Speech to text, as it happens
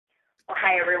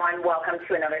Hi, everyone. Welcome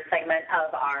to another segment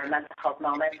of our Mental Health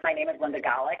Moments. My name is Linda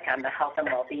Golick. I'm the Health and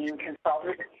Wellbeing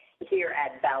Consultant here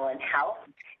at Bell & Health,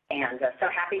 and so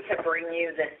happy to bring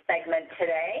you this segment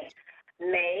today.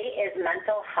 May is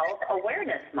Mental Health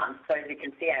Awareness Month, so as you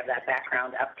can see, I have that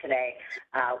background up today.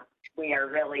 We are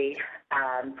really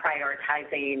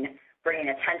prioritizing bringing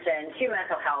attention to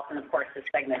mental health, and of course, this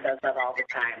segment does that all the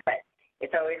time, but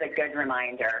it's always a good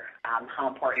reminder how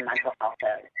important mental health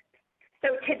is.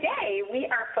 So today we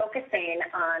are focusing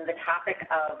on the topic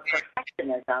of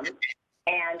perfectionism,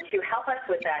 and to help us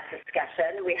with that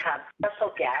discussion, we have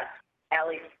special guest,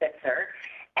 Alie Spitzer.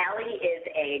 Alie is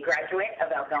a graduate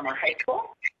of Algoma High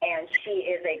School, and she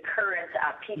is a current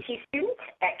PT student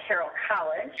at Carroll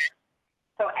College.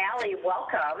 So Alie,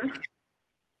 welcome.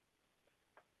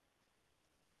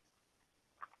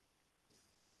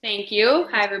 Thank you.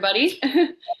 Hi, everybody.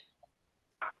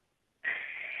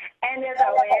 And as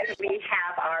always, we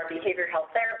have our behavioral health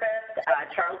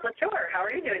therapist, Charles Latour. How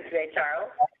are you doing today,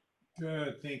 Charles?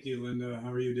 Good. Thank you, Linda.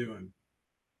 How are you doing?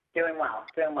 Doing well.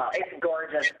 Doing well. It's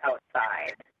gorgeous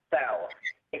outside. So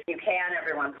if you can,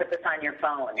 everyone, put this on your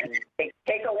phone and take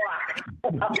a walk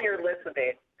while you're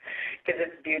listening, because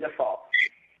it's beautiful.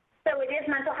 So it is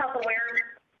Mental Health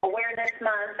Awareness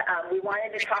Month. We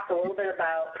wanted to talk a little bit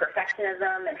about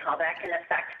perfectionism and how that can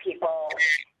affect people.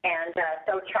 And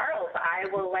so, Charles, I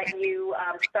will let you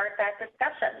start that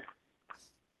discussion.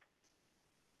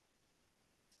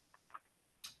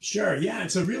 Sure. Yeah,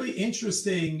 it's a really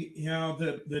interesting,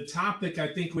 the topic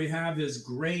I think we have is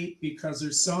great because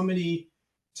there's so many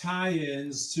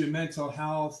tie-ins to mental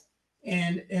health,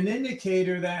 and an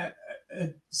indicator that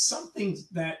something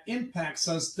that impacts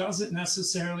us doesn't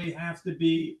necessarily have to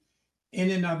be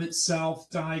in and of itself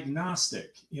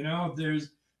diagnostic. There's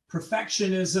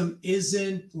perfectionism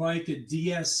isn't like a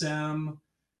DSM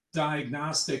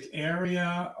diagnostic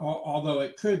area, although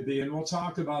it could be, and we'll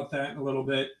talk about that in a little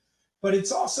bit. But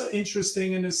it's also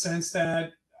interesting in the sense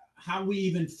that how we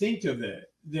even think of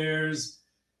it. There's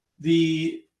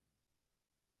the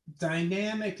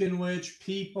dynamic in which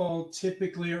people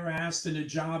typically are asked in a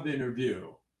job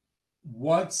interview,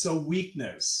 what's a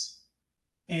weakness?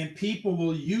 And people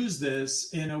will use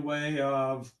this in a way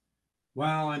of,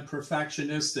 well, I'm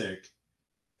perfectionistic.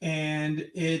 And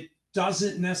it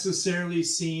doesn't necessarily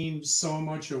seem so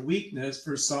much a weakness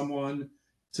for someone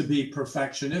to be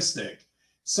perfectionistic.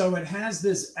 So it has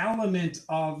this element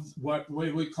of what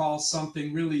we would call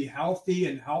something really healthy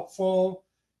and helpful,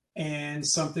 and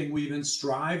something we even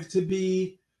strive to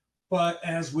be. But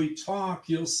as we talk,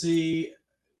 you'll see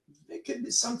it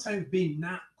can sometimes be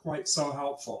not quite so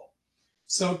helpful.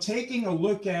 So taking a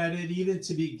look at it, even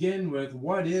to begin with,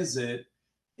 what is it?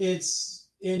 It's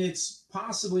in its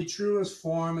possibly truest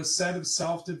form, a set of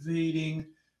self-defeating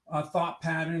thought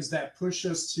patterns that push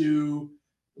us to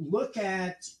look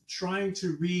at trying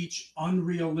to reach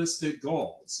unrealistic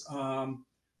goals,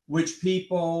 which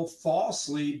people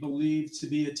falsely believe to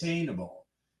be attainable.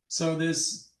 So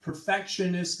this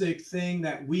perfectionistic thing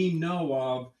that we know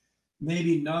of,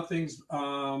 maybe nothing's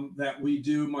that we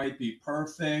do might be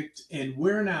perfect, and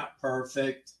we're not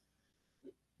perfect,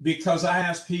 because I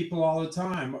ask people all the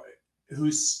time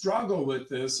who struggle with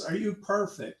this, are you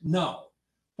perfect? No,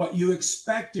 but you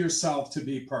expect yourself to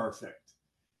be perfect.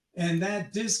 And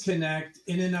that disconnect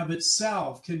in and of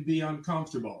itself can be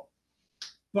uncomfortable.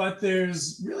 But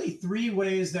there's really three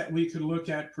ways that we could look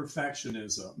at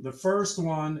perfectionism. The first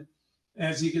one,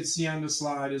 as you can see on the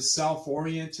slide, is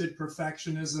self-oriented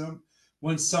perfectionism,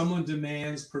 when someone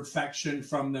demands perfection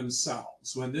from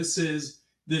themselves, when this is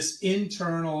this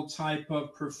internal type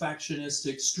of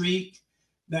perfectionistic streak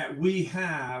that we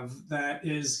have that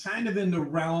is kind of in the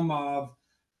realm of,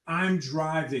 I'm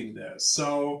driving this.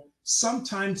 So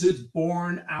sometimes it's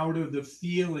born out of the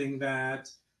feeling that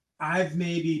I've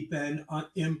maybe been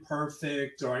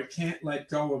imperfect, or I can't let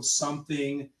go of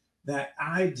something that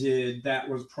I did that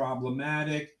was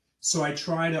problematic. So I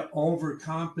try to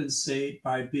overcompensate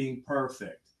by being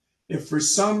perfect. If for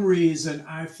some reason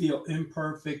I feel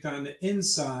imperfect on the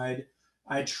inside,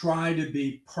 I try to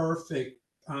be perfect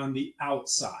on the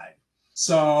outside.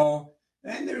 So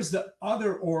then there's the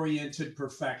other oriented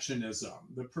perfectionism,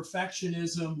 the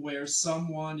perfectionism where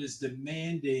someone is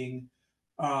demanding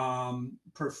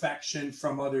perfection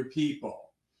from other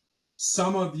people.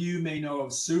 Some of you may know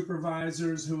of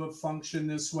supervisors who have functioned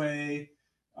this way.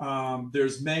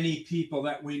 There's many people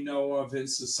that we know of in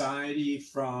society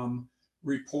from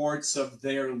reports of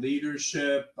their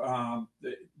leadership.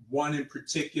 One in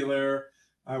particular,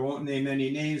 I won't name any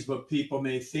names, but people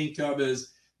may think of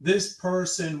as, this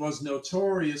person was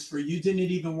notorious for, you didn't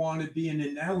even want to be in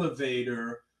an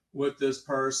elevator with this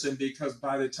person, because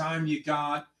by the time you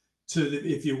got to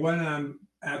if you went on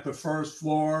at the first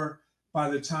floor, by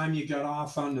the time you got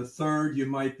off on the third, you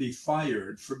might be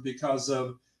fired because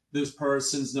of this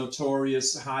person's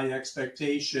notorious high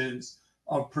expectations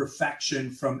of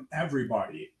perfection from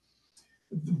everybody.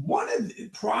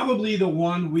 Probably the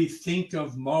one we think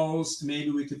of most, maybe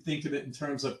we could think of it in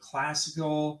terms of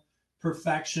classical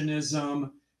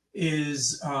perfectionism,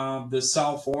 is the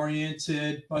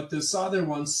self-oriented, but this other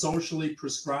one, socially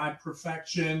prescribed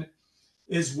perfection,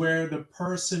 is where the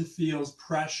person feels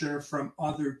pressure from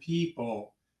other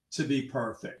people to be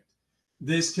perfect.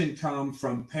 This can come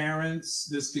from parents,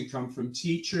 this can come from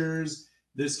teachers,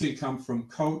 this can come from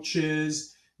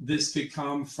coaches, this could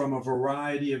come from a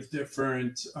variety of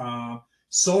different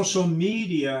social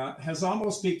media has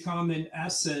almost become, in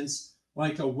essence,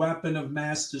 like a weapon of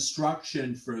mass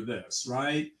destruction for this,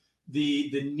 right? The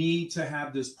need to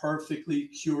have this perfectly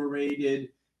curated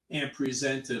and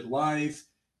presented life,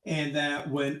 and that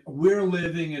when we're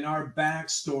living in our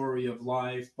backstory of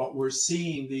life, but we're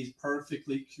seeing these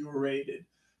perfectly curated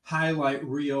highlight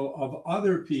reel of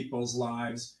other people's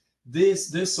lives,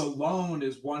 this alone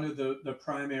is one of the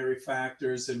primary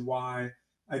factors in why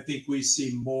I think we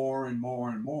see more and more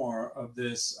and more of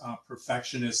this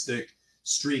perfectionistic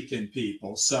streak in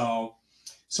people. So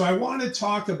I want to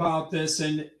talk about this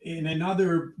in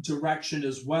another direction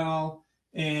as well.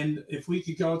 And if we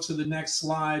could go to the next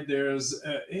slide, there's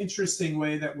an interesting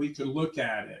way that we could look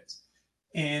at it.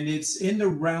 And it's in the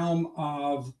realm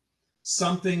of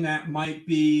something that might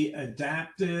be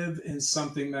adaptive and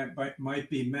something that might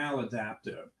be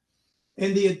maladaptive.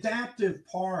 And the adaptive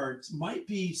part might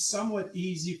be somewhat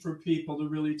easy for people to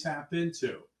really tap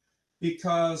into,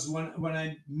 because when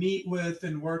I meet with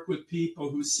and work with people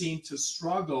who seem to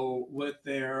struggle with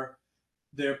their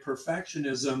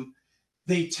perfectionism,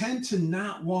 they tend to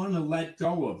not want to let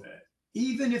go of it.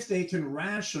 Even if they can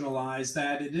rationalize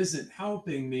that it isn't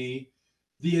helping me,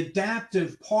 the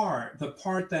adaptive part, the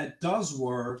part that does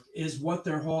work, is what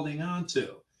they're holding on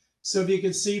to. So if you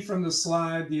can see from the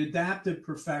slide, the adaptive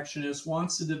perfectionist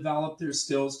wants to develop their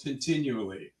skills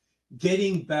continually,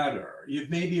 getting better. You've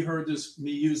maybe heard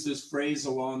me use this phrase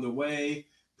along the way,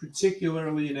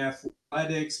 particularly in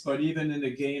athletics, but even in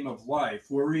the game of life.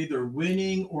 We're either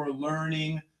winning or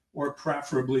learning, or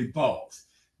preferably both.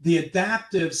 The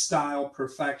adaptive style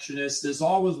perfectionist is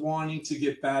always wanting to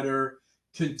get better,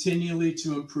 continually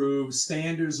to improve.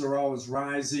 Standards are always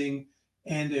rising,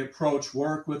 and they approach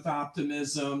work with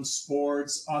optimism,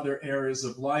 sports, other areas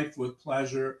of life with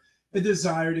pleasure, a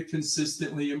desire to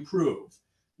consistently improve.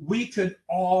 We could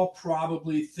all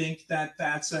probably think that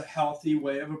that's a healthy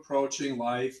way of approaching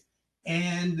life,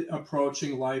 and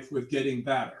approaching life with getting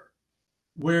better.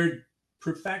 Where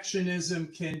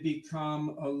perfectionism can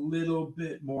become a little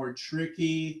bit more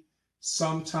tricky,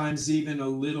 sometimes even a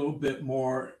little bit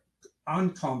more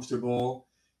uncomfortable,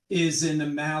 is in the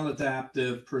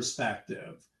maladaptive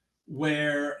perspective,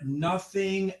 where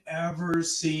nothing ever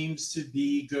seems to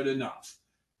be good enough.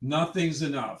 Nothing's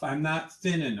enough. I'm not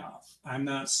thin enough. I'm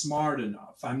not smart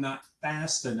enough. I'm not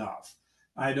fast enough.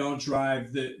 I don't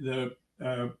drive the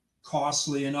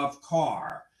costly enough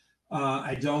car.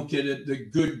 I don't get the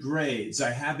good grades.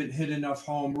 I haven't hit enough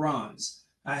home runs.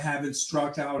 I haven't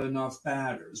struck out enough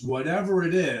batters. Whatever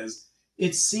it is,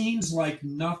 it seems like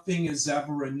nothing is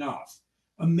ever enough.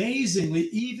 Amazingly,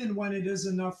 even when it is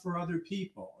enough for other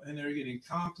people and they're getting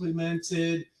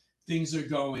complimented, things are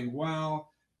going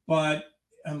well, but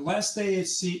unless they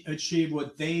achieve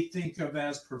what they think of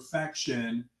as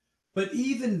perfection, but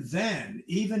even then,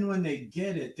 even when they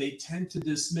get it, they tend to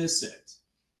dismiss it.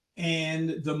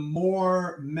 And the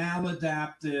more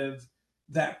maladaptive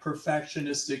that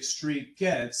perfectionistic streak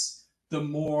gets, the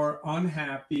more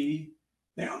unhappy.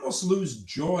 They almost lose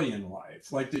joy in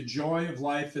life. Like the joy of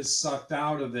life is sucked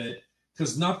out of it,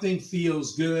 because nothing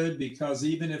feels good, because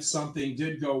even if something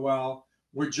did go well,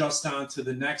 we're just on to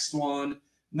the next one.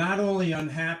 Not only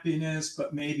unhappiness,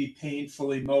 but maybe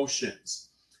painful emotions.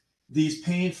 These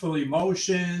painful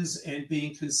emotions and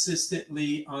being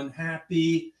consistently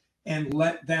unhappy and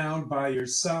let down by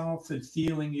yourself and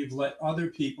feeling you've let other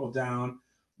people down,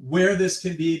 where this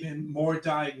can be even more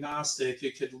diagnostic,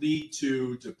 it could lead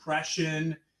to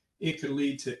depression, it could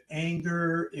lead to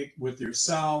anger with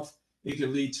yourself, it could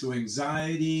lead to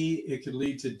anxiety, it could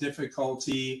lead to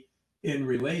difficulty in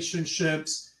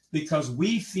relationships, because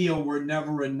we feel we're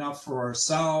never enough for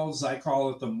ourselves. I call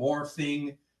it the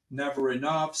morphing never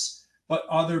enoughs, but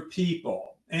other people.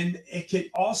 And it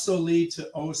could also lead to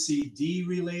OCD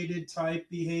related type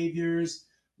behaviors,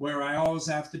 where I always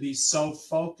have to be so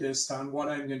focused on what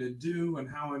I'm going to do and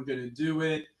how I'm going to do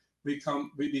it, we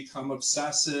become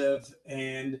obsessive.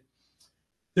 And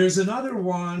there's another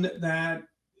one that,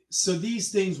 so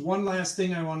these things, one last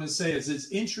thing I want to say is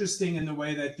it's interesting in the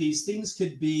way that these things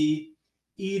could be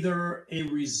either a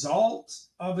result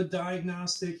of a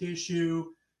diagnostic issue.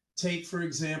 Take, for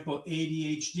example,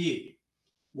 ADHD.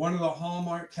 One of the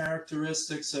hallmark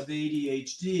characteristics of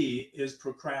ADHD is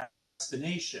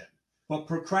procrastination. But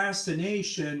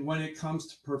procrastination, when it comes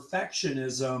to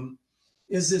perfectionism,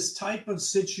 is this type of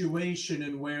situation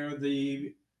in where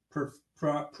the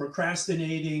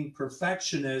procrastinating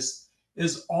perfectionist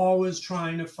is always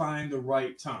trying to find the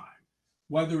right time,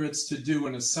 whether it's to do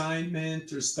an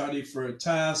assignment or study for a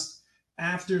test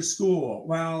after school.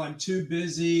 Well, I'm too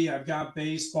busy, I've got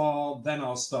baseball, then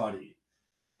I'll study.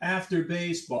 After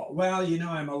baseball, well,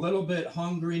 I'm a little bit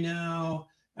hungry now,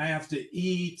 I have to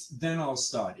eat, then I'll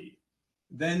study.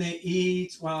 Then they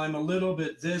eat, well, I'm a little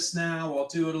bit this now, I'll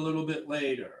do it a little bit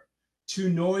later. Too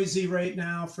noisy right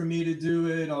now for me to do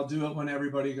it, I'll do it when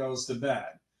everybody goes to bed.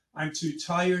 I'm too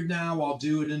tired now, I'll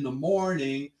do it in the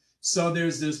morning. So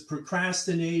there's this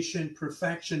procrastination,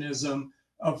 perfectionism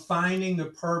of finding the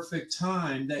perfect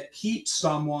time that keeps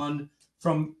someone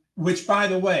from, which, by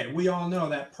the way, we all know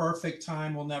that perfect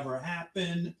time will never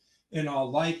happen in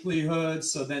all likelihood.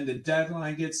 So then the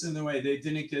deadline gets in the way. They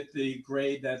didn't get the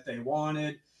grade that they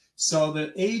wanted. So the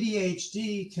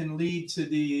ADHD can lead to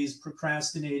these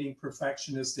procrastinating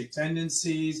perfectionistic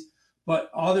tendencies, but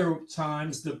other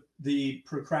times the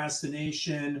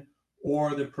procrastination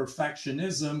or the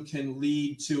perfectionism can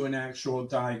lead to an actual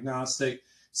diagnostic.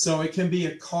 So it can be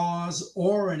a cause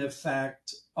or an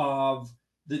effect of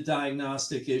the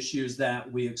diagnostic issues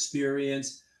that we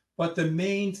experience. But the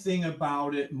main thing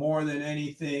about it, more than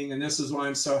anything, and this is why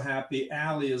I'm so happy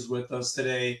Alie is with us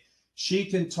today, she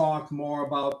can talk more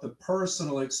about the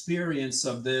personal experience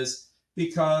of this,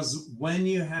 because when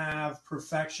you have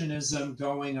perfectionism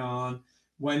going on,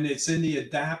 when it's in the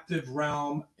adaptive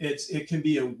realm, it can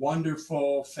be a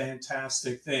wonderful,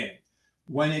 fantastic thing.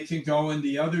 When it can go in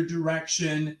the other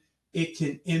direction, it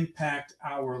can impact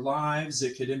our lives,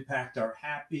 it could impact our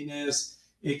happiness,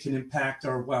 it can impact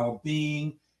our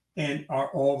well-being and our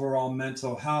overall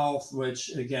mental health, which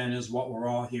again is what we're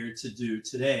all here to do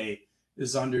today,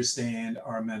 is understand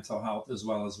our mental health as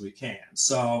well as we can.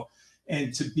 So,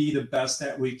 and to be the best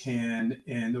that we can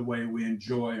in the way we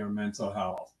enjoy our mental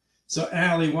health. So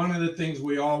Alie, one of the things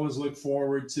we always look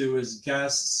forward to as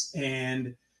guests,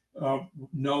 and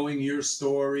knowing your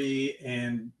story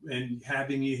and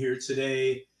having you here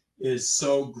today is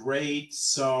so great.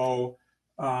 So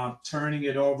turning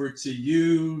it over to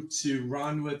you to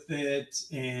run with it,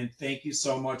 and thank you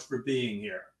so much for being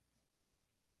here.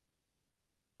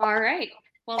 All right.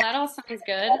 Well, that all sounds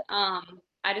good.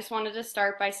 I just wanted to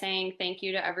start by saying thank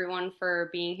you to everyone for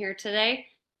being here today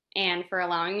and for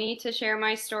allowing me to share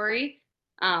my story.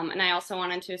 And I also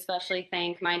wanted to especially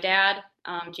thank my dad,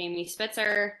 Alie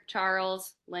Spitzer,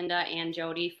 Charles, Linda, and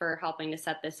Jody for helping to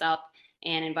set this up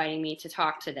and inviting me to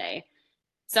talk today.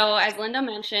 So as Linda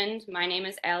mentioned, my name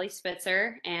is Alie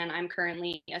Spitzer, and I'm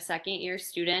currently a second-year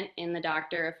student in the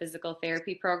Doctor of Physical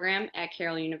Therapy program at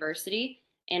Carroll University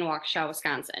in Waukesha,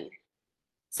 Wisconsin.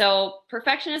 So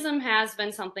perfectionism has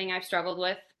been something I've struggled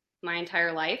with my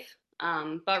entire life,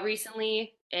 but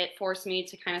recently it forced me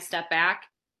to kind of step back,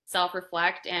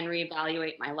 self-reflect, and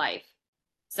reevaluate my life.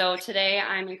 So today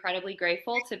I'm incredibly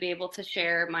grateful to be able to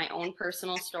share my own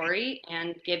personal story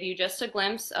and give you just a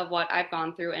glimpse of what I've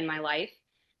gone through in my life.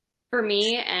 For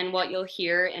me, and what you'll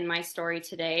hear in my story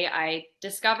today, I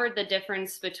discovered the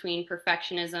difference between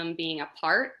perfectionism being a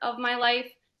part of my life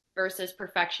versus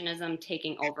perfectionism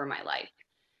taking over my life.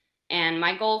 And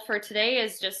my goal for today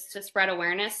is just to spread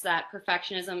awareness that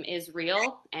perfectionism is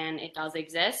real and it does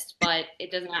exist, but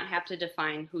it does not have to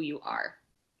define who you are.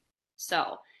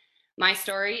 So, my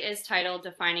story is titled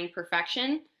Defining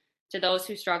Perfection to Those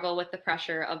Who Struggle with the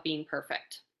Pressure of Being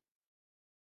Perfect.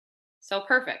 So,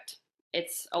 perfect.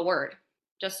 It's a word,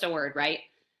 just a word, right?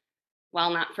 Well,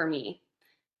 not for me.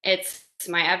 It's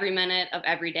my every minute of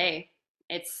every day.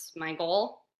 It's my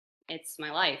goal. It's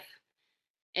my life.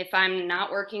 If I'm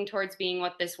not working towards being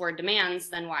what this word demands,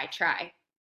 then why try?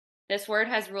 This word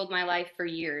has ruled my life for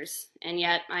years, and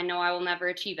yet I know I will never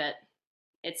achieve it.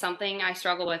 It's something I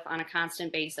struggle with on a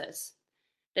constant basis.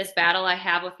 This battle I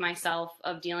have with myself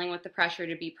of dealing with the pressure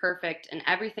to be perfect in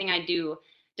everything I do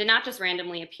did not just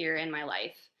randomly appear in my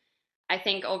life. I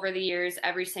think over the years,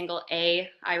 every single A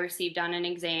I received on an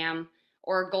exam,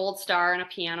 or a gold star in a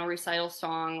piano recital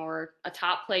song, or a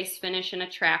top place finish in a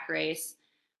track race,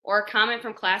 or a comment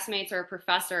from classmates or a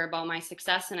professor about my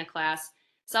success in a class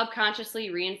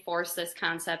subconsciously reinforced this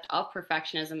concept of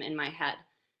perfectionism in my head.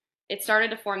 It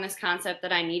started to form this concept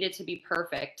that I needed to be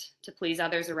perfect to please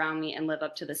others around me and live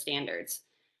up to the standards.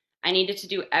 I needed to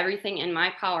do everything in my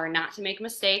power not to make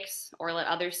mistakes or let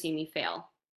others see me fail.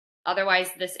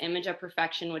 Otherwise, this image of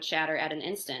perfection would shatter at an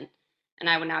instant, and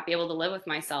I would not be able to live with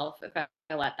myself if I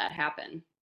let that happen.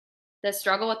 The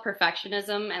struggle with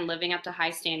perfectionism and living up to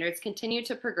high standards continued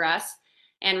to progress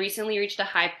and recently reached a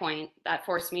high point that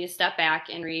forced me to step back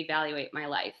and reevaluate my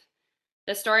life.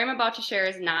 The story I'm about to share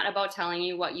is not about telling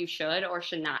you what you should or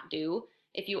should not do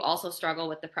if you also struggle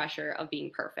with the pressure of being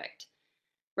perfect.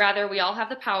 Rather, we all have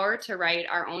the power to write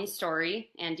our own story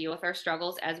and deal with our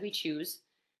struggles as we choose,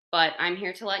 but I'm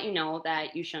here to let you know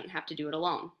that you shouldn't have to do it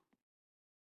alone.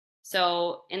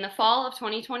 So, in the fall of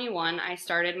 2021, I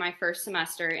started my first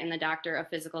semester in the Doctor of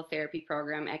Physical Therapy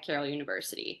program at Carroll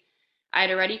University. I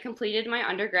had already completed my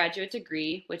undergraduate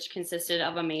degree, which consisted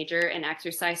of a major in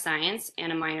exercise science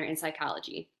and a minor in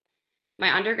psychology.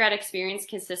 My undergrad experience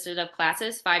consisted of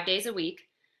classes 5 days a week,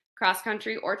 cross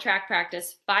country or track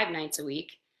practice 5 nights a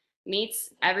week,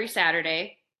 meets every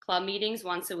Saturday, club meetings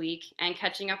once a week, and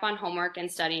catching up on homework and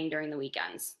studying during the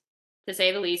weekends. To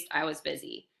say the least, I was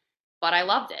busy, but I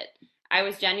loved it. I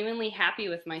was genuinely happy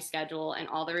with my schedule and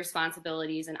all the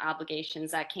responsibilities and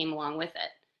obligations that came along with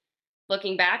it.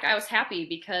 Looking back, I was happy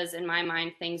because in my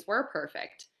mind, things were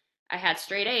perfect. I had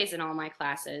straight A's in all my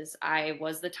classes. I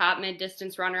was the top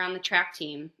mid-distance runner on the track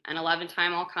team, an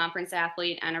 11-time all-conference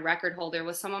athlete, and a record holder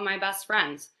with some of my best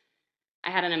friends. I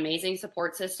had an amazing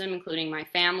support system, including my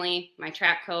family, my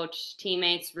track coach,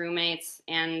 teammates, roommates,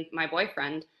 and my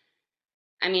boyfriend.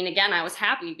 Again, I was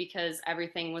happy because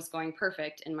everything was going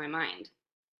perfect in my mind.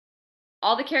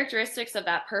 All the characteristics of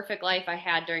that perfect life I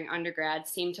had during undergrad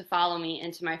seemed to follow me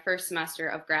into my first semester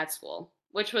of grad school,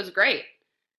 which was great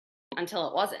until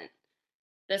it wasn't.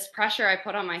 This pressure I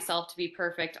put on myself to be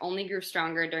perfect only grew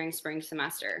stronger during spring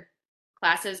semester.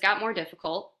 Classes got more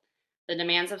difficult. The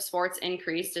demands of sports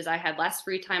increased as I had less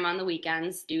free time on the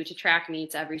weekends due to track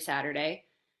meets every Saturday.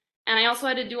 And I also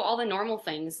had to do all the normal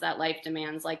things that life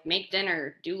demands, like make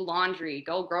dinner, do laundry,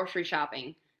 go grocery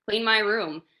shopping, clean my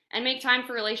room, and make time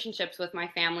for relationships with my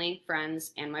family,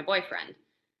 friends, and my boyfriend.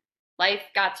 Life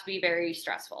got to be very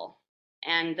stressful,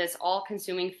 and this all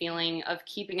consuming feeling of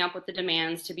keeping up with the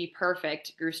demands to be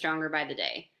perfect grew stronger by the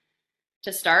day.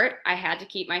 To start, I had to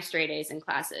keep my straight A's in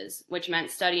classes, which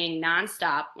meant studying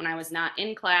nonstop when I was not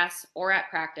in class or at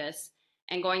practice,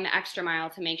 and going the extra mile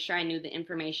to make sure I knew the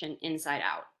information inside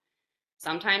out.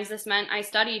 Sometimes this meant I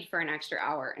studied for an extra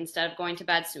hour instead of going to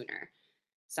bed sooner.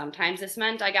 Sometimes this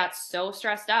meant I got so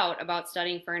stressed out about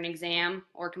studying for an exam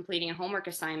or completing a homework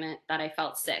assignment that I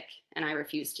felt sick and I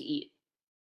refused to eat.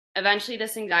 Eventually,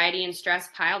 this anxiety and stress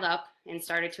piled up and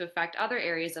started to affect other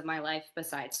areas of my life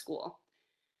besides school.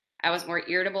 I was more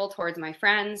irritable towards my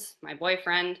friends, my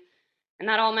boyfriend, and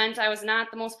that all meant I was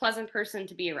not the most pleasant person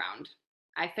to be around.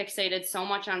 I fixated so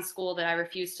much on school that I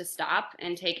refused to stop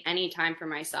and take any time for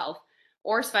myself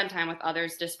or spend time with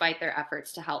others despite their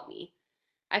efforts to help me.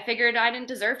 I figured I didn't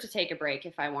deserve to take a break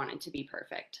if I wanted to be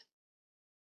perfect.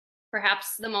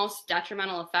 Perhaps the most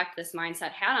detrimental effect this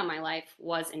mindset had on my life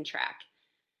was in track.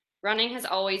 Running has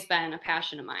always been a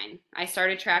passion of mine. I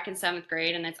started track in 7th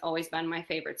grade and it's always been my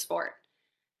favorite sport.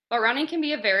 But running can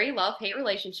be a very love-hate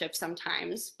relationship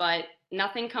sometimes, but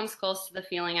nothing comes close to the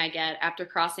feeling I get after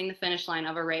crossing the finish line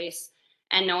of a race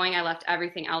and knowing I left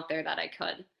everything out there that I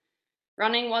could.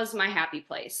 Running was my happy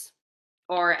place,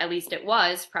 or at least it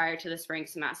was prior to the spring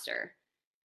semester.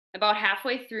 About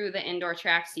halfway through the indoor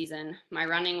track season, my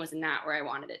running was not where I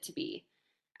wanted it to be.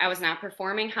 I was not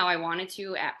performing how I wanted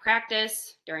to at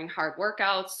practice, during hard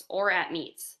workouts, or at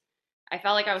meets. I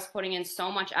felt like I was putting in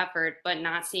so much effort, but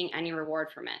not seeing any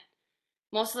reward from it.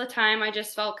 Most of the time, I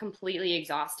just felt completely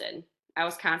exhausted. I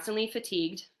was constantly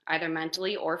fatigued, either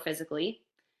mentally or physically,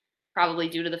 probably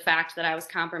due to the fact that I was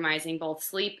compromising both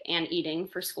sleep and eating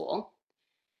for school.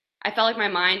 I felt like my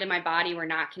mind and my body were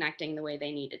not connecting the way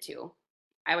they needed to.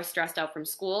 I was stressed out from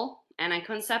school, and I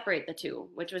couldn't separate the two,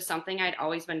 which was something I'd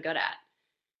always been good at.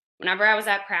 Whenever I was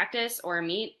at practice or a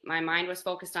meet, my mind was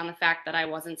focused on the fact that I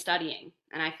wasn't studying,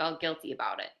 and I felt guilty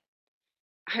about it.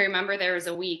 I remember there was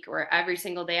a week where every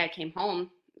single day I came home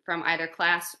from either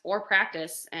class or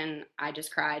practice, and I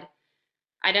just cried.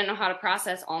 I didn't know how to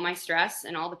process all my stress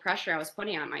and all the pressure I was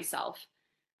putting on myself.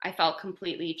 I felt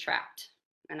completely trapped,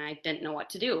 and I didn't know what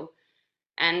to do.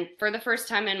 And for the first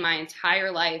time in my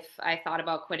entire life, I thought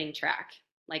about quitting track,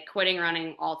 like quitting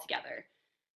running altogether.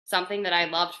 Something that I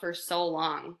loved for so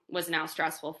long was now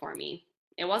stressful for me.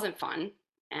 It wasn't fun,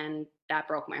 and that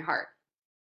broke my heart.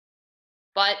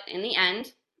 But in the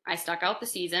end, I stuck out the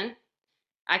season.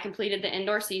 I completed the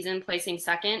indoor season, placing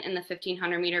second in the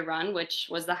 1,500-meter run, which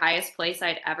was the highest place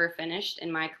I'd ever finished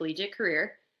in my collegiate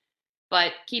career.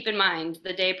 But keep in mind,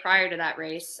 the day prior to that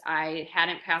race, I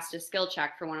hadn't passed a skill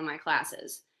check for one of my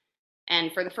classes.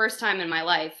 And for the first time in my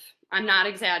life, I'm not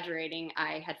exaggerating,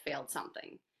 I had failed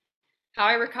something. How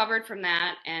I recovered from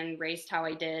that and raced how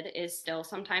I did is still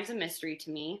sometimes a mystery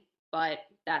to me, but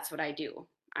that's what I do.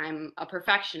 I'm a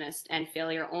perfectionist, and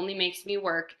failure only makes me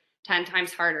work 10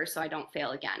 times harder so I don't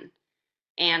fail again.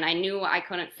 And I knew I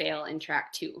couldn't fail in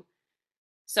track too.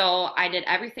 So I did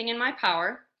everything in my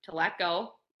power to let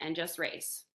go and just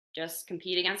race, just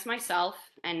compete against myself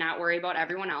and not worry about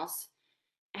everyone else.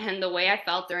 And the way I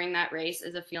felt during that race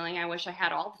is a feeling I wish I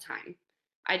had all the time.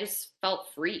 I just felt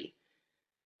free.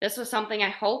 This was something I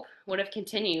hope would have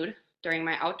continued during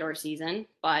my outdoor season,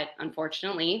 but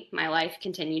unfortunately, my life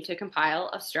continued to compile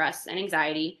of stress and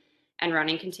anxiety, and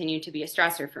running continued to be a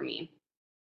stressor for me.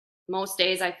 Most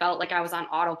days I felt like I was on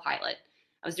autopilot.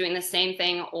 I was doing the same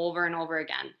thing over and over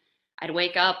again. I'd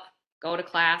wake up, go to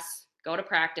class, go to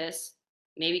practice,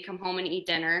 maybe come home and eat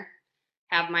dinner,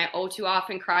 have my oh too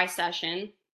often cry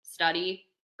session, study,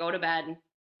 go to bed,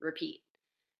 repeat.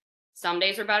 Some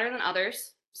days were better than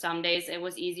others. Some days it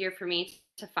was easier for me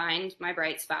to find my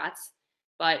bright spots,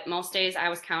 but most days I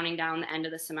was counting down the end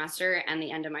of the semester and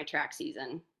the end of my track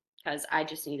season because I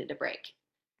just needed a break.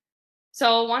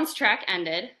 So once track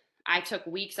ended, I took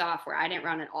weeks off where I didn't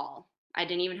run at all. I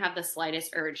didn't even have the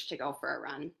slightest urge to go for a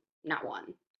run, not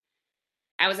one.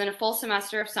 I was in a full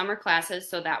semester of summer classes,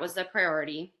 so that was the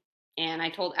priority. And I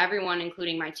told everyone,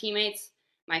 including my teammates,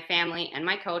 my family, and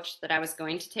my coach, that I was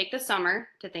going to take the summer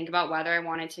to think about whether I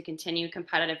wanted to continue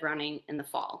competitive running in the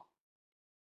fall,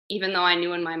 even though I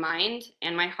knew in my mind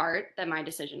and my heart that my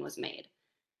decision was made.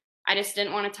 I just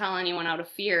didn't want to tell anyone out of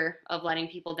fear of letting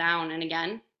people down and,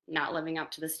 again, not living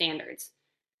up to the standards.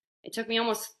 It took me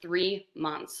almost 3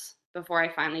 months before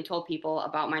I finally told people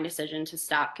about my decision to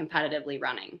stop competitively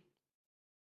running.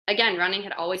 Again, running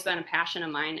had always been a passion of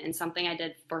mine and something I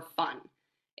did for fun.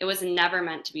 It was never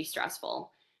meant to be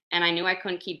stressful, and I knew I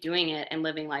couldn't keep doing it and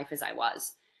living life as I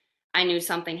was. I knew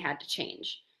something had to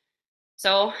change.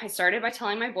 So I started by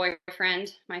telling my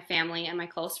boyfriend, my family, and my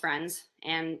close friends,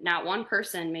 and not one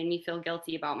person made me feel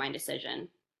guilty about my decision.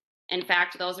 In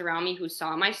fact, those around me who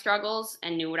saw my struggles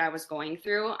and knew what I was going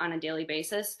through on a daily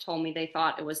basis told me they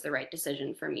thought it was the right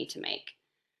decision for me to make.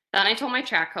 Then I told my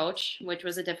track coach, which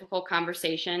was a difficult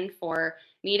conversation for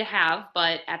me to have,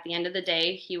 but at the end of the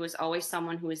day, he was always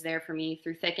someone who was there for me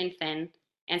through thick and thin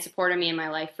and supported me in my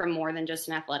life from more than just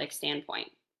an athletic standpoint.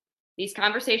 These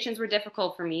conversations were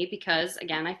difficult for me because,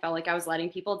 again, I felt like I was letting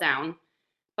people down,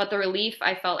 but the relief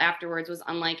I felt afterwards was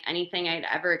unlike anything I'd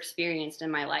ever experienced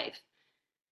in my life.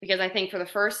 Because I think for the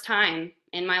first time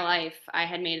in my life, I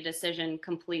had made a decision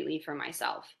completely for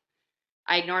myself.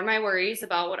 I ignored my worries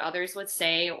about what others would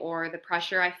say or the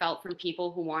pressure I felt from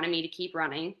people who wanted me to keep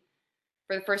running.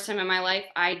 For the first time in my life,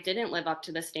 I didn't live up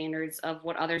to the standards of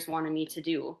what others wanted me to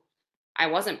do. I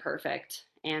wasn't perfect,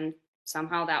 and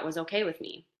somehow that was okay with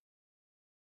me.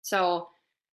 So,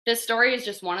 this story is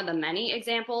just one of the many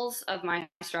examples of my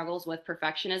struggles with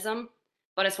perfectionism,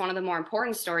 but it's one of the more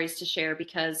important stories to share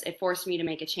because it forced me to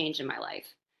make a change in my life.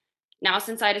 Now,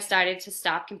 since I decided to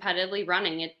stop competitively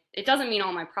running, it doesn't mean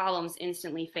all my problems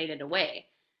instantly faded away.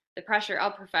 The pressure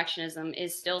of perfectionism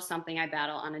is still something I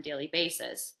battle on a daily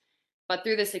basis. But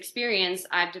through this experience,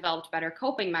 I've developed better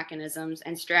coping mechanisms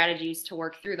and strategies to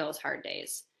work through those hard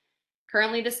days.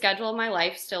 Currently, the schedule of my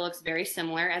life still looks very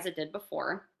similar as it did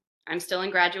before. I'm still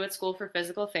in graduate school for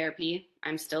physical therapy.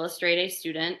 I'm still a straight A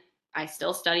student. I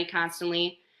still study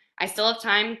constantly. I still have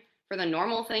time for the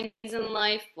normal things in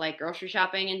life, like grocery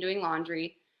shopping and doing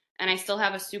laundry. And I still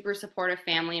have a super supportive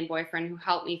family and boyfriend who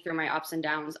help me through my ups and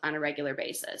downs on a regular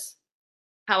basis.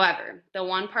 However, the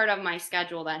one part of my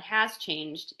schedule that has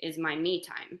changed is my me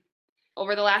time.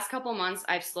 Over the last couple months,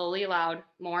 I've slowly allowed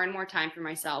more and more time for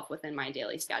myself within my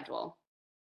daily schedule.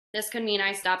 This could mean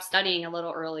I stop studying a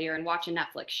little earlier and watch a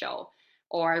Netflix show,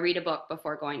 or I read a book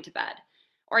before going to bed,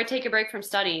 or I take a break from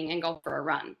studying and go for a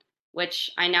run, which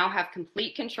I now have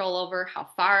complete control over how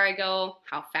far I go,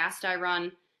 how fast I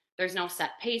run. There's no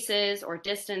set paces or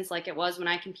distance like it was when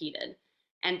I competed,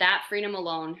 and that freedom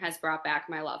alone has brought back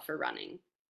my love for running.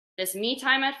 This me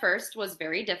time at first was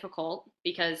very difficult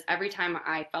because every time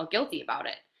I felt guilty about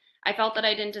it, I felt that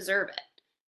I didn't deserve it,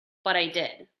 but I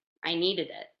did. I needed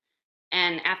it.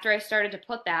 And after I started to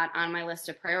put that on my list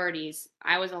of priorities,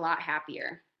 I was a lot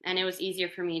happier. And it was easier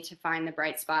for me to find the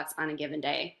bright spots on a given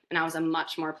day. And I was a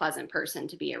much more pleasant person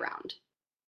to be around.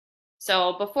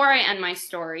 So before I end my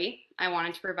story, I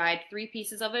wanted to provide 3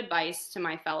 pieces of advice to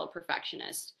my fellow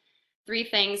perfectionists. 3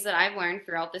 things that I've learned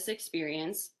throughout this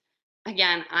experience.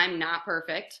 Again, I'm not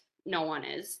perfect. No one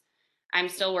is. I'm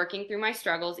still working through my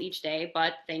struggles each day,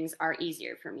 but things are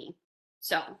easier for me.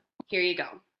 So, here you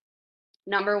go.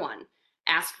 Number 1,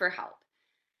 ask for help.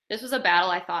 This was a battle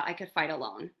I thought I could fight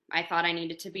alone. I thought I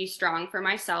needed to be strong for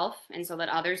myself and so that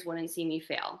others wouldn't see me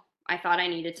fail. I thought I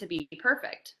needed to be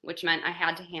perfect, which meant I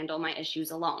had to handle my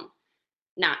issues alone.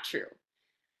 Not true.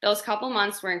 Those couple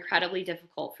months were incredibly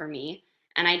difficult for me,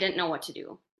 and I didn't know what to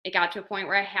do. It got to a point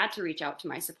where I had to reach out to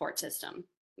my support system.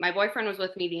 My boyfriend was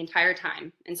with me the entire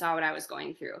time and saw what I was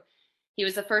going through. He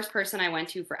was the first person I went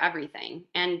to for everything,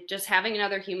 and just having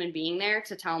another human being there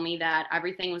to tell me that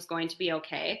everything was going to be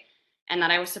okay and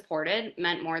that I was supported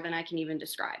meant more than I can even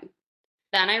describe.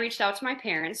 Then I reached out to my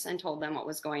parents and told them what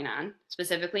was going on.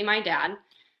 Specifically, my dad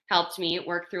helped me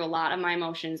work through a lot of my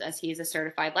emotions as he's a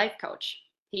certified life coach.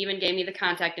 He even gave me the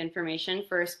contact information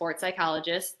for a sports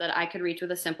psychologist that I could reach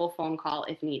with a simple phone call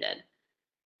if needed.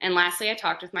 And lastly, I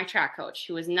talked with my track coach,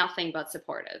 who was nothing but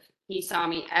supportive. He saw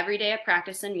me every day at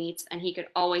practice and meets, and he could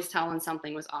always tell when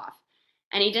something was off.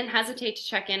 And he didn't hesitate to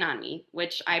check in on me,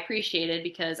 which I appreciated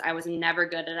because I was never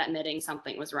good at admitting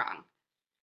something was wrong.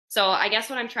 So I guess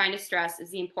what I'm trying to stress is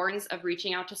the importance of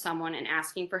reaching out to someone and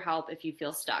asking for help if you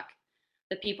feel stuck.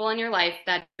 The people in your life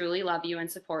that truly love you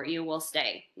and support you will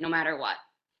stay, no matter what.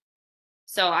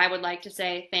 So I would like to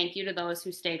say thank you to those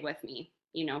who stayed with me.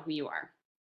 You know who you are.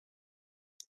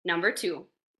 Number 2,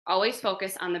 always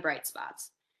focus on the bright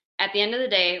spots. At the end of the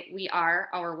day, we are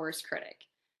our worst critic.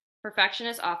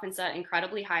 Perfectionists often set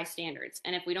incredibly high standards,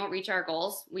 and if we don't reach our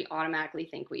goals, we automatically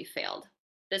think we've failed.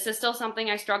 This is still something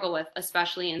I struggle with,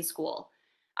 especially in school.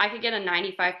 I could get a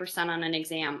 95% on an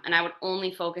exam, and I would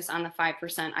only focus on the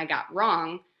 5% I got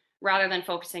wrong rather than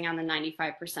focusing on the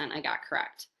 95% I got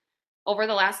correct. Over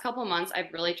the last couple months,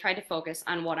 I've really tried to focus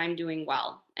on what I'm doing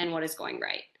well and what is going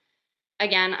right.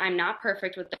 Again, I'm not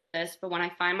perfect with this, but when I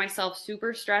find myself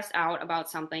super stressed out about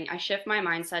something, I shift my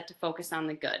mindset to focus on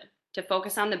the good, to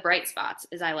focus on the bright spots,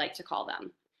 as I like to call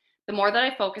them. The more that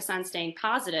I focus on staying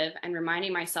positive and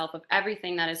reminding myself of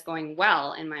everything that is going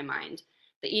well in my mind,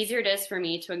 the easier it is for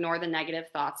me to ignore the negative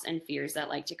thoughts and fears that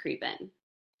like to creep in.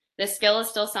 This skill is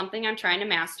still something I'm trying to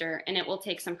master, and it will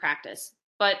take some practice,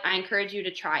 but I encourage you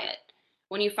to try it.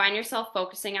 When you find yourself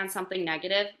focusing on something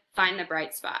negative, find the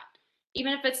bright spot.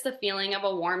 Even if it's the feeling of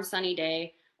a warm, sunny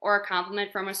day, or a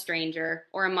compliment from a stranger,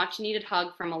 or a much needed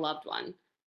hug from a loved one.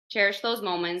 Cherish those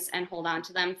moments and hold on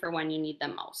to them for when you need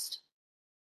them most.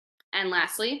 And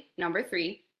lastly, number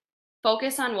 3,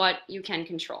 focus on what you can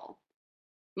control.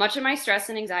 Much of my stress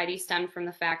and anxiety stemmed from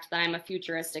the fact that I'm a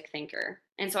futuristic thinker,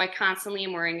 and so I constantly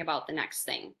am worrying about the next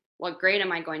thing. What grade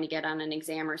am I going to get on an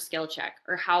exam or skill check?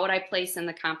 Or how would I place in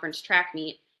the conference track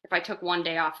meet if I took one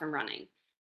day off from running?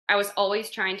 I was always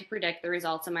trying to predict the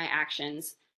results of my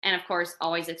actions, and of course,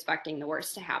 always expecting the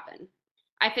worst to happen.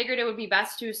 I figured it would be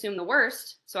best to assume the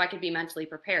worst so I could be mentally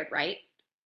prepared, right?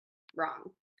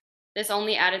 Wrong. This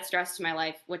only added stress to my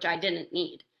life, which I didn't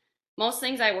need. Most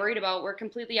things I worried about were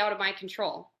completely out of my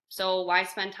control, so why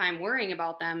spend time worrying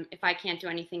about them if I can't do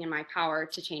anything in my power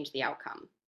to change the outcome?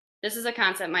 This is a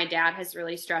concept my dad has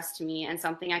really stressed to me and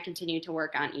something I continue to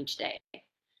work on each day.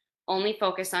 Only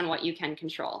focus on what you can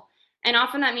control. And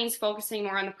often that means focusing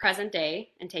more on the present day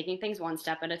and taking things one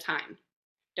step at a time.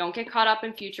 Don't get caught up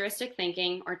in futuristic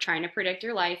thinking or trying to predict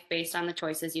your life based on the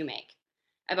choices you make.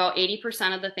 About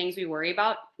 80% of the things we worry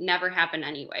about never happen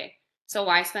anyway, so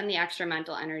why spend the extra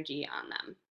mental energy on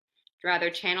them?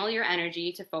 Rather, channel your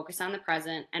energy to focus on the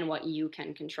present and what you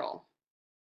can control.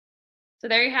 So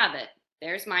there you have it.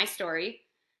 There's my story.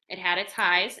 It had its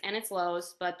highs and its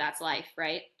lows, but that's life,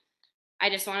 right? I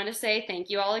just wanted to say thank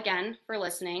you all again for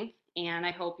listening, and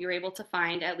I hope you're able to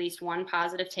find at least one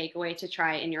positive takeaway to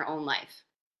try in your own life.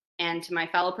 And to my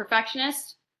fellow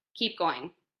perfectionists, keep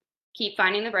going. Keep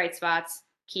finding the bright spots.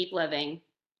 Keep living.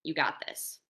 You got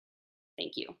this.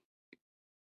 Thank you.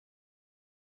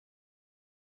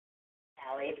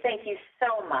 Alie, thank you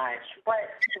so much.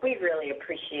 We really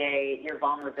appreciate your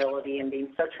vulnerability and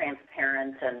being so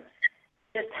transparent and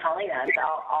just telling us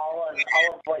all of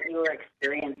what you were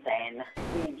experiencing.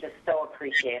 We just so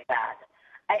appreciate that.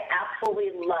 I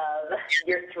absolutely love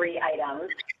your 3 items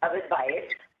of advice.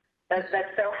 That's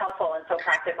so helpful and so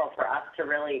practical for us to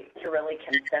really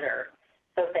consider.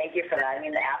 So thank you for that. I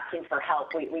mean, the asking for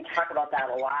help, we talk about that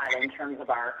a lot in terms of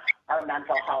our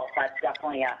mental health. That's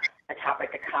definitely a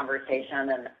topic of conversation.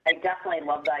 And I definitely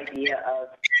love the idea of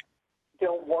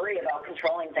don't worry about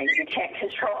controlling things you can't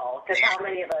control, because how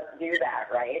many of us do that,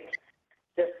 right?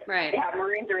 Just, Right. yeah,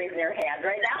 Maureen's raising her hand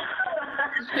right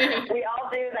now. We all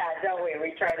do that, don't we?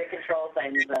 We try to control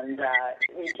things, and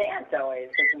we can't always.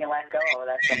 We can let go.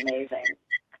 That's amazing.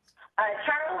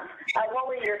 Charles, what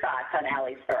were your thoughts on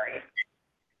Allie's story?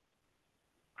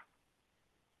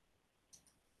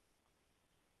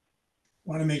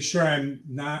 Want to make sure I'm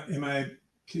not,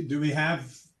 do we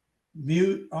have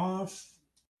mute off?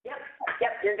 Yep,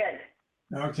 you're good.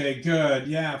 Okay, good.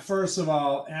 Yeah, first of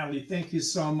all, Alie, thank you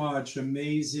so much.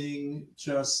 Amazing,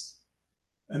 just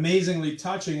amazingly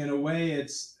touching in a way.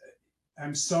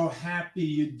 I'm so happy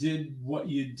you did what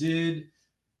you did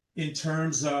in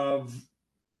terms of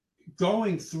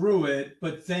going through it,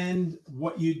 but then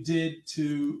what you did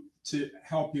to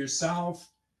help yourself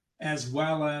as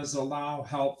well as allow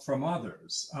help from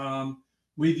others.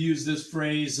 We've used this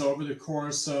phrase over the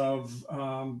course of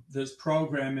this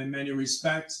program in many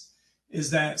respects, is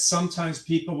that sometimes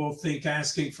people will think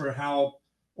asking for help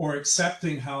or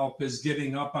accepting help is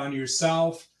giving up on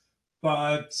yourself.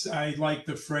 But I like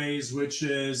the phrase, which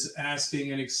is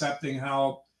asking and accepting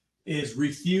help is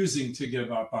refusing to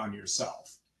give up on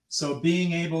yourself. So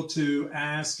being able to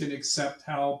ask and accept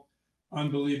help,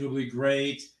 unbelievably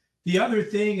great. The other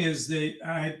thing is that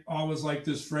I always like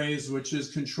this phrase, which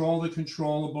is control the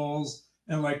controllables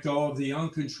and let go of the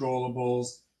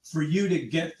uncontrollables. For you to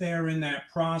get there in that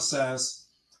process,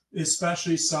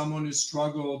 especially someone who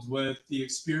struggled with the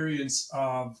experience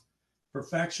of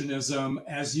perfectionism,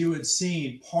 as you had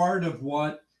seen, part of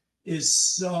what is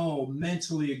so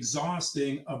mentally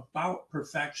exhausting about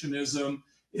perfectionism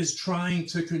is trying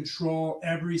to control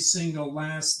every single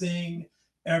last thing,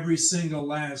 every single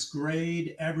last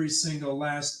grade, every single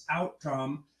last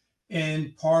outcome.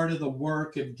 And part of the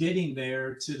work of getting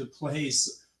there to the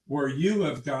place where you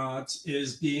have got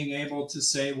is being able to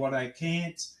say, what I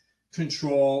can't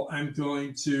control, I'm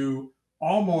going to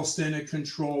almost in a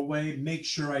control way make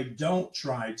sure I don't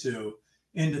try to.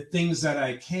 And the things that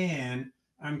I can,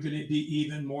 I'm going to be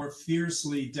even more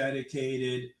fiercely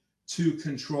dedicated to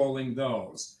controlling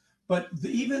those. But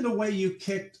even the way you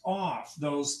kicked off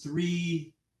those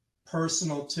 3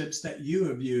 personal tips that you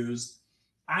have used,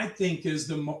 I think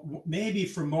is maybe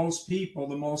for most people,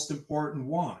 the most important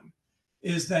one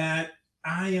is that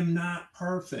I am not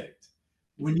perfect.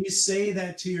 When you say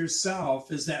that to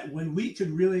yourself, is that when we could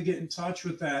really get in touch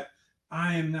with that,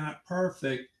 I am not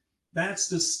perfect, that's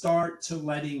the start to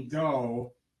letting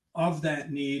go of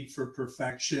that need for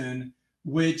perfection,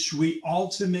 which we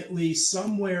ultimately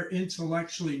somewhere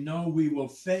intellectually know we will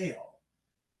fail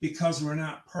because we're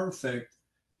not perfect,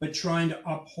 but trying to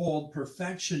uphold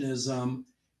perfectionism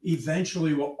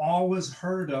eventually will always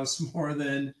hurt us more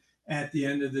than at the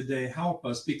end of the day help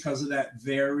us because of that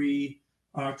very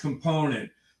component.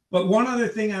 But one other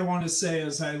thing I want to say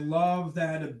is I love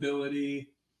that ability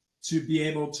to be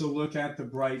able to look at the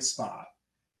bright spot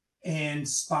and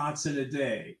spots in a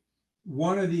day.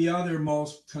 One of the other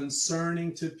most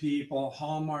concerning to people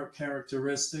hallmark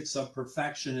characteristics of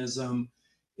perfectionism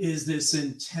is this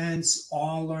intense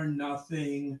all or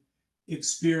nothing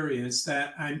experience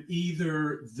that I'm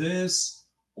either this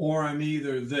or I'm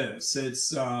either this.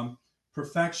 It's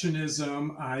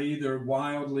perfectionism. I either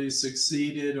wildly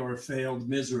succeeded or failed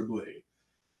miserably.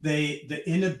 The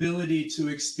inability to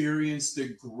experience the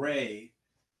gray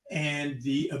and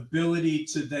the ability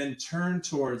to then turn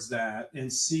towards that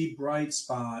and see bright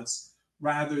spots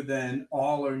rather than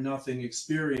all or nothing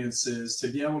experiences, to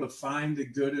be able to find the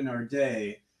good in our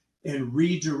day and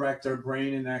redirect our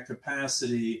brain in that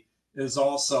capacity is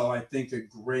also, I think, a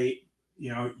great,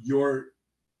 you're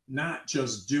not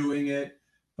just doing it,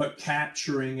 but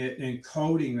capturing it and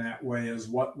coding that way is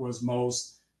what was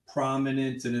most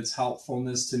prominent in its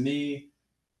helpfulness to me.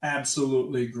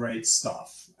 Absolutely great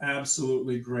stuff.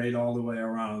 Absolutely great all the way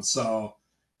around. So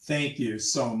thank you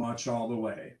so much all the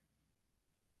way.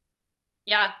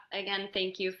 Yeah, again,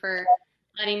 thank you for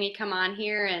letting me come on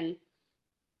here. And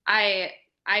I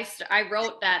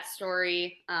wrote that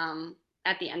story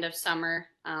at the end of summer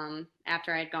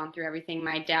after I'd gone through everything.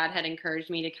 My dad had encouraged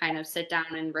me to kind of sit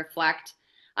down and reflect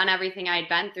on everything I'd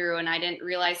been through, and I didn't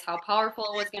realize how powerful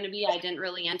it was going to be. I didn't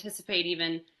really anticipate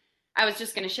even I was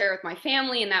just going to share it with my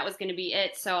family, and that was going to be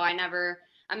it. So I never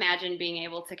imagined being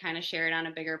able to kind of share it on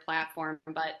a bigger platform.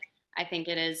 But I think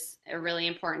it is a really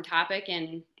important topic,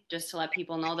 and just to let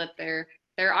people know that there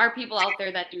are people out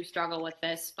there that do struggle with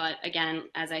this. But again,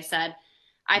 as I said,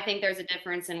 I think there's a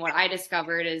difference in what I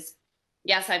discovered is,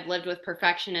 yes, I've lived with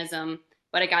perfectionism,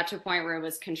 but it got to a point where it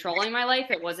was controlling my life.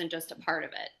 It wasn't just a part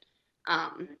of it.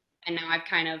 And now I've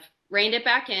kind of reined it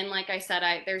back in. Like I said,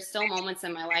 there's still moments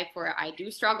in my life where I do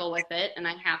struggle with it, and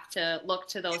I have to look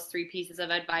to those 3 pieces of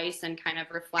advice and kind of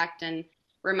reflect and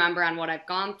remember on what I've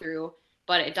gone through,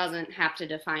 but it doesn't have to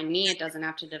define me. It doesn't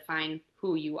have to define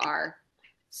who you are.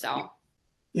 So,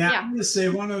 Yeah, yeah. I'm going to say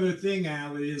one other thing,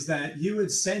 Alie, is that you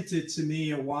had sent it to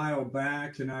me a while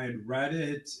back, and I had read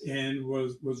it and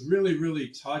was really, really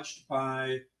touched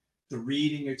by the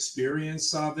reading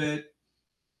experience of it.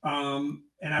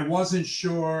 And I wasn't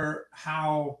sure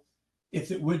how,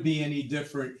 if it would be any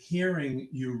different hearing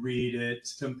you read it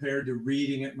compared to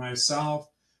reading it myself,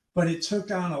 but it took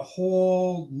on a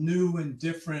whole new and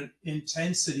different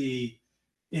intensity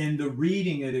in the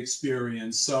reading it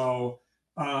experience. So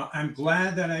I'm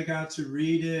glad that I got to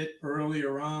read it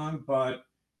earlier on, but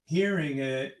hearing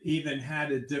it even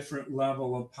had a different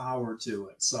level of power to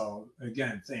it. So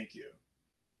again, thank you.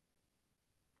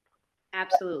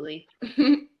 Absolutely.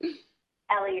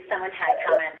 Alie, someone had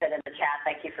commented in the chat,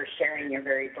 thank you for sharing, you're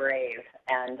very brave.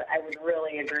 And I would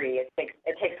really agree. It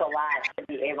takes a lot to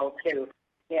be able to,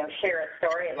 share a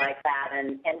story like that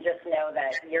and just know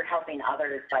that you're helping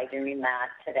others by doing that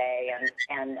today.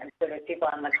 And for those people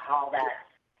on the call that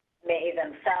may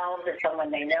themselves or someone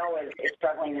they know is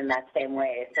struggling in that same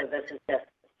way. So this is just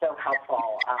so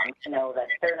helpful to know that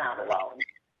they're not alone.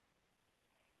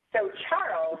 So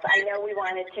Charles, I know we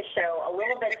wanted to show a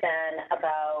little bit then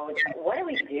about what do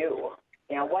we do?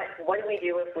 What do we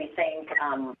do if we think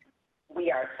we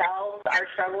ourselves are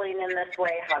struggling in this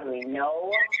way? How do we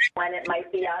know when it might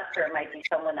be us or it might be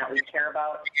someone that we care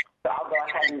about? So I'll go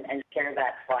ahead and share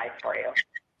that slide for you.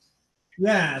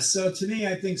 Yeah, so to me,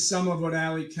 I think some of what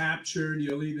Alie captured,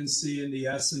 you'll even see in the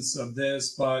essence of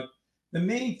this, but the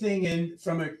main thing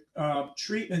from a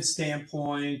treatment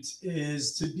standpoint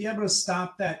is to be able to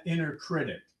stop that inner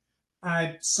critic.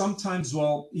 I sometimes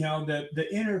will, the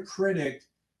inner critic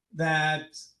that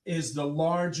is the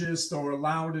largest or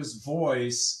loudest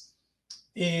voice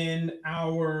in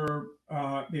our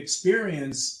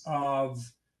experience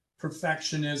of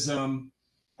perfectionism.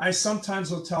 I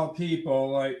sometimes will tell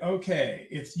people like, okay,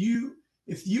 if you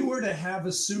were to have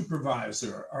a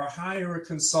supervisor or hire a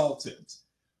consultant,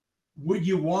 would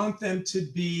you want them to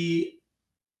be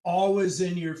always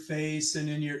in your face and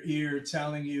in your ear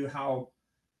telling you how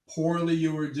poorly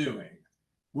you were doing?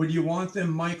 Would you want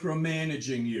them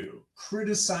micromanaging you,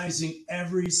 criticizing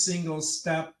every single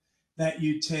step that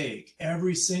you take,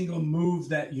 every single move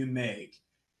that you make,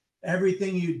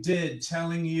 everything you did,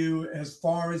 telling you as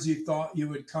far as you thought you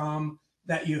would come,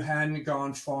 that you hadn't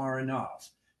gone far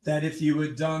enough, that if you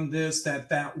had done this,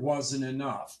 that wasn't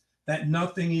enough, that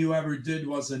nothing you ever did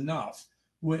was enough,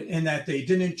 and that they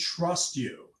didn't trust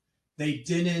you. They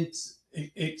didn't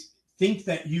think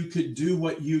that you could do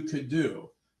what you could do.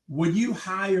 Would you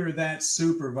hire that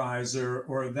supervisor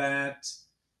or that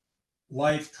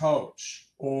life coach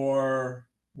or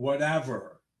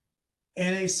whatever?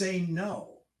 And they say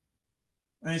no.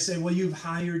 And I say, well, you've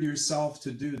hired yourself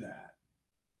to do that.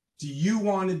 Do you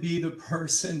want to be the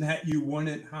person that you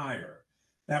wouldn't hire?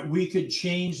 That we could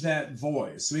change that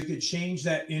voice. We could change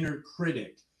that inner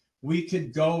critic. We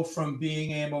could go from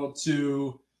being able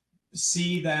to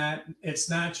see that it's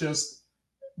not just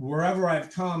wherever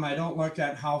I've come, I don't look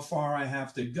at how far I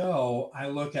have to go. I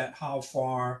look at how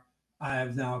far I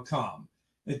have now come.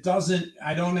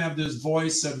 I don't have this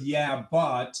voice of, yeah,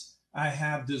 but I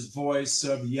have this voice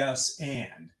of yes,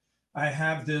 and I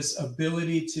have this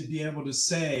ability to be able to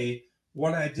say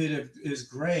what I did is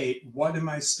great. What am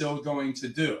I still going to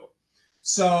do?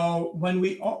 So when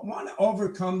we want to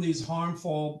overcome these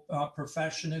harmful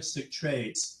perfectionistic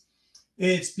traits,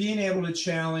 it's being able to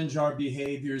challenge our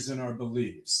behaviors and our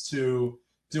beliefs to,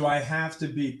 do I have to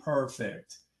be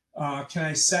perfect? Can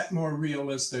I set more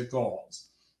realistic goals?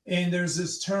 And there's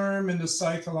this term in the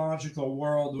psychological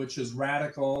world, which is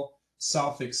radical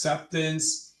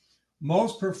self-acceptance.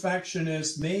 Most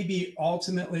perfectionists maybe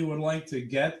ultimately would like to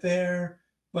get there,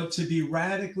 but to be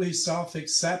radically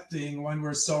self-accepting when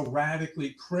we're so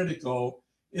radically critical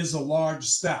is a large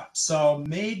step. So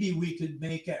maybe we could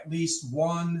make at least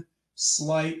one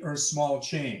slight or small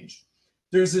change.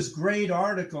 There's this great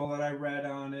article that I read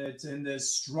on it, and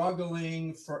this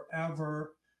struggling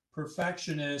forever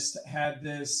perfectionist had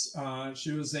this,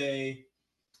 she was a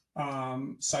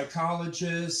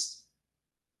psychologist,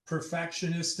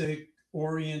 perfectionistic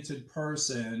oriented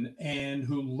person, and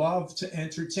who loved to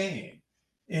entertain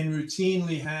and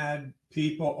routinely had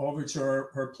people over to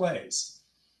her place.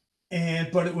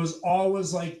 But it was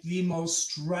always like the most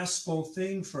stressful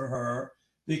thing for her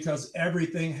because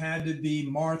everything had to be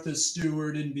Martha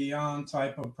Stewart and beyond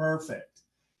type of perfect.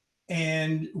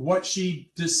 And what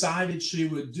she decided she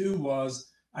would do was,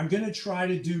 I'm going to try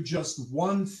to do just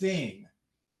one thing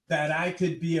that I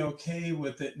could be okay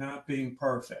with it not being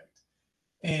perfect.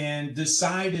 and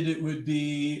decided it would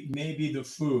be maybe the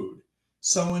food.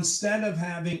 So instead of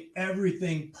having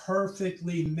everything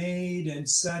perfectly made and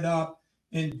set up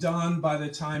and done by the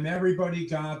time everybody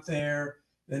got there,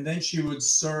 and then she would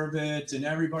serve it and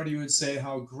everybody would say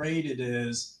how great it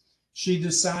is, she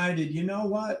decided, you know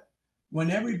what?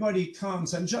 When everybody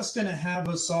comes, I'm just going to have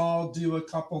us all do a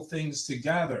couple things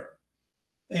together.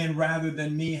 And rather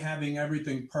than me having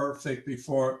everything perfect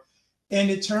before, and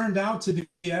it turned out to be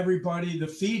everybody, the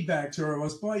feedback to her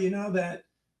was, boy, you know,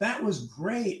 that was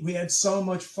great. We had so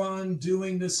much fun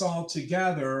doing this all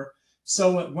together.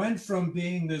 So it went from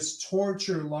being this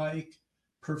torture-like,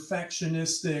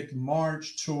 perfectionistic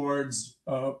march towards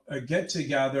a get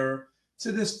together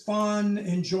to this fun,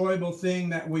 enjoyable thing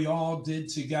that we all did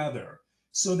together.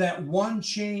 So that one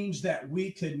change that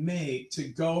we could make to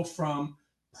go from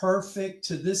perfect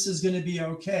to this is going to be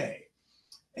okay.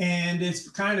 And it's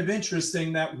kind of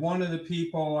interesting that one of the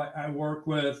people I work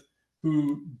with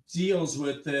who deals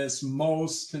with this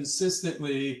most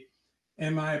consistently,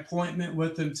 in my appointment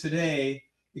with him today,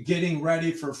 getting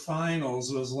ready for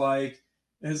finals, was like,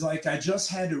 is like I just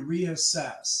had to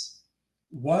reassess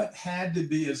what had to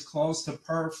be as close to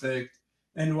perfect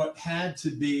and what had to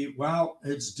be, well,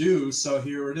 it's due, so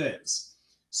here it is.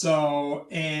 So,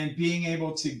 and being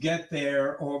able to get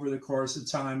there over the course of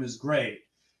time is great.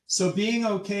 So being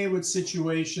okay with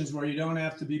situations where you don't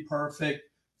have to be perfect,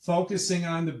 focusing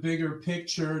on the bigger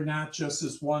picture, not just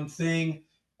this one thing.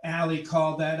 Alie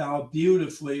called that out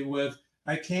beautifully with,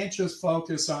 I can't just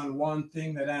focus on one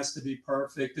thing that has to be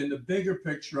perfect. In the bigger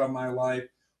picture of my life,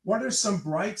 what are some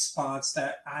bright spots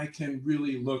that I can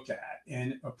really look at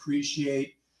and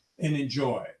appreciate and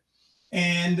enjoy?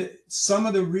 And some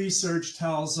of the research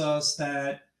tells us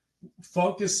that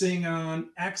focusing on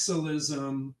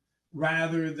excellism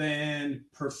rather than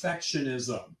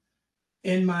perfectionism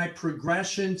in my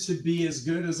progression to be as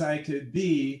good as I could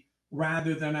be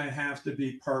rather than I have to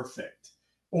be perfect.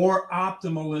 Or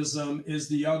optimalism is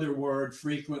the other word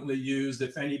frequently used,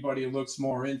 if anybody looks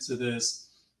more into this,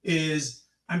 is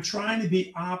I'm trying to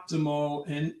be optimal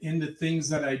in the things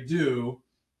that I do,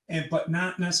 but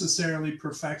not necessarily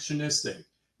perfectionistic.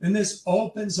 And this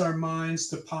opens our minds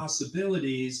to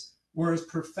possibilities, whereas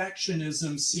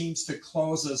perfectionism seems to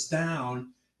close us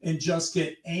down and just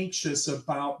get anxious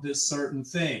about this certain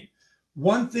thing.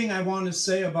 One thing I want to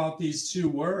say about these two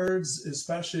words,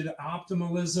 especially the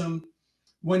optimalism,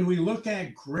 when we look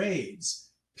at grades,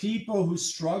 people who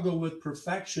struggle with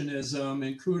perfectionism,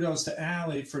 and kudos to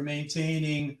Alie for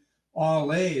maintaining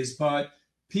all A's, but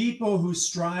people who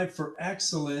strive for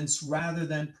excellence rather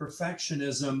than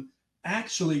perfectionism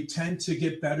actually tend to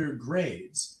get better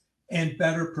grades and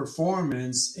better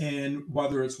performance in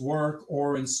whether it's work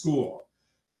or in school.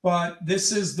 But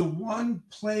this is the one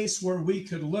place where we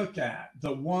could look at,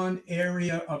 the one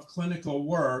area of clinical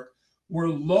work where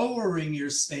lowering your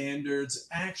standards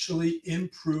actually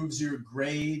improves your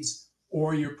grades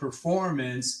or your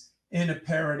performance in a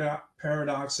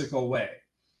paradoxical way.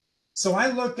 So I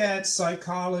look at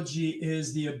psychology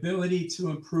as the ability to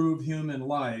improve human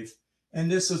life.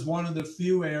 And this is one of the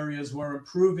few areas where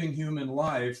improving human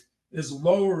life is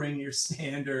lowering your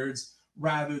standards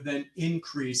rather than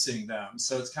increasing them.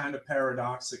 So it's kind of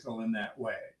paradoxical in that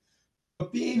way.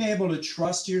 But being able to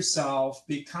trust yourself,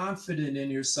 be confident in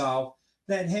yourself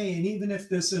that, hey, and even if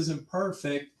this isn't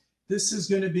perfect, this is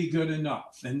going to be good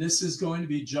enough and this is going to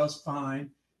be just fine.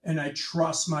 And I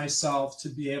trust myself to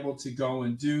be able to go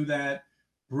and do that,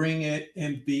 bring it,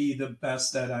 and be the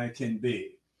best that I can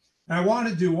be. And I want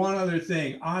to do one other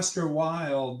thing. Oscar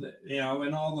Wilde,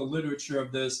 in all the literature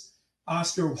of this,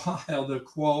 Oscar Wilde, the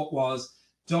quote was,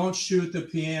 don't shoot the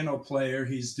piano player,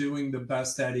 he's doing the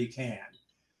best that he can.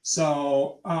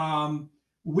 So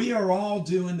we are all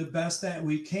doing the best that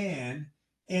we can,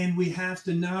 and we have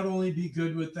to not only be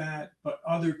good with that, but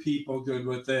other people good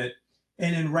with it.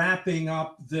 And in wrapping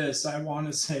up this, I want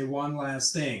to say one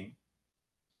last thing.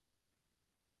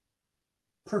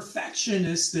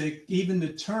 Perfectionistic, even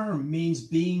the term means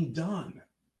being done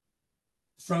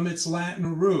from its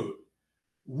Latin root.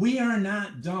 We are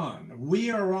not done.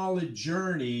 We are all a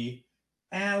journey.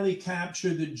 Alie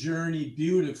captured the journey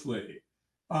beautifully.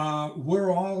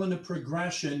 We're all in a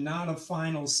progression, not a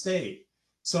final state.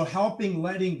 So helping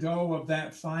letting go of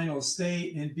that final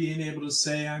state and being able to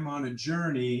say, I'm on a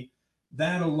journey,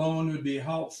 that alone would be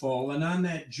helpful. And on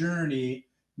that journey,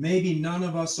 maybe none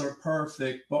of us are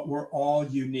perfect, but we're all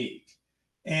unique.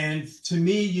 And to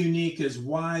me, unique is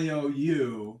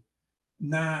Y-O-U,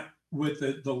 not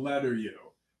with the letter U.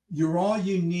 You're all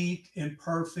unique and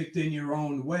perfect in your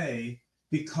own way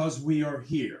because we are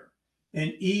here.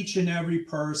 And each and every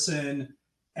person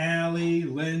Alie,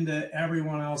 Linda,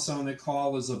 everyone else on the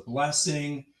call is a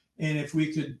blessing. And if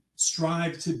we could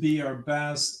strive to be our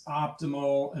best,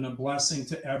 optimal, and a blessing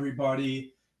to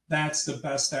everybody, that's the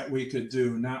best that we could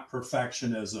do, not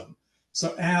perfectionism.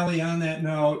 So, Alie, on that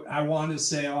note, I want to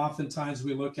say oftentimes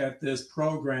we look at this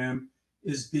program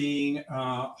as being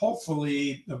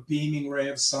hopefully a beaming ray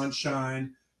of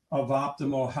sunshine of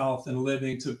optimal health and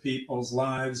living to people's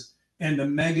lives. And the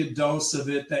mega dose of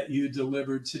it that you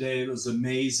delivered today was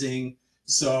amazing.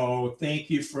 So thank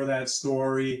you for that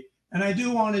story. And I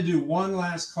do want to do one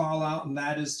last call out, and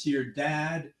that is to your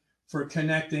dad for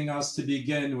connecting us to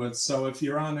begin with. So if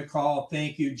you're on the call,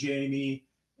 thank you, Jamie,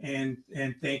 and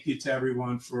thank you to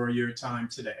everyone for your time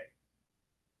today.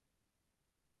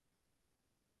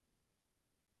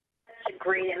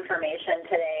 Great information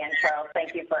today, and Charles,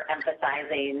 thank you for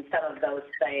emphasizing some of those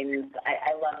things.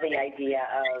 I love the idea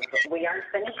of we aren't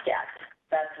finished yet.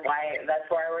 That's why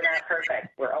we're not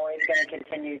perfect. We're always going to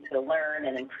continue to learn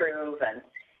and improve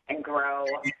and grow.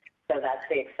 So that's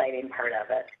the exciting part of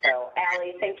it. So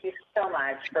Alie, thank you so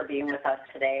much for being with us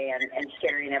today and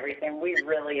sharing everything. We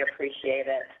really appreciate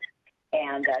it.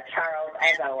 And Charles,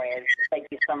 as always, thank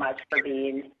you so much for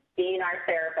being our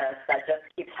therapist that just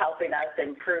keeps helping us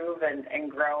improve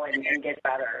and grow and get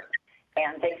better.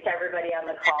 And thanks to everybody on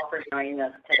the call for joining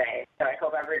us today. So I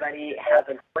hope everybody has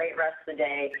a great rest of the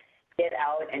day. Get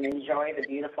out and enjoy the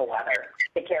beautiful weather.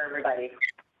 Take care, everybody.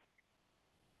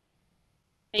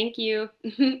 Thank you.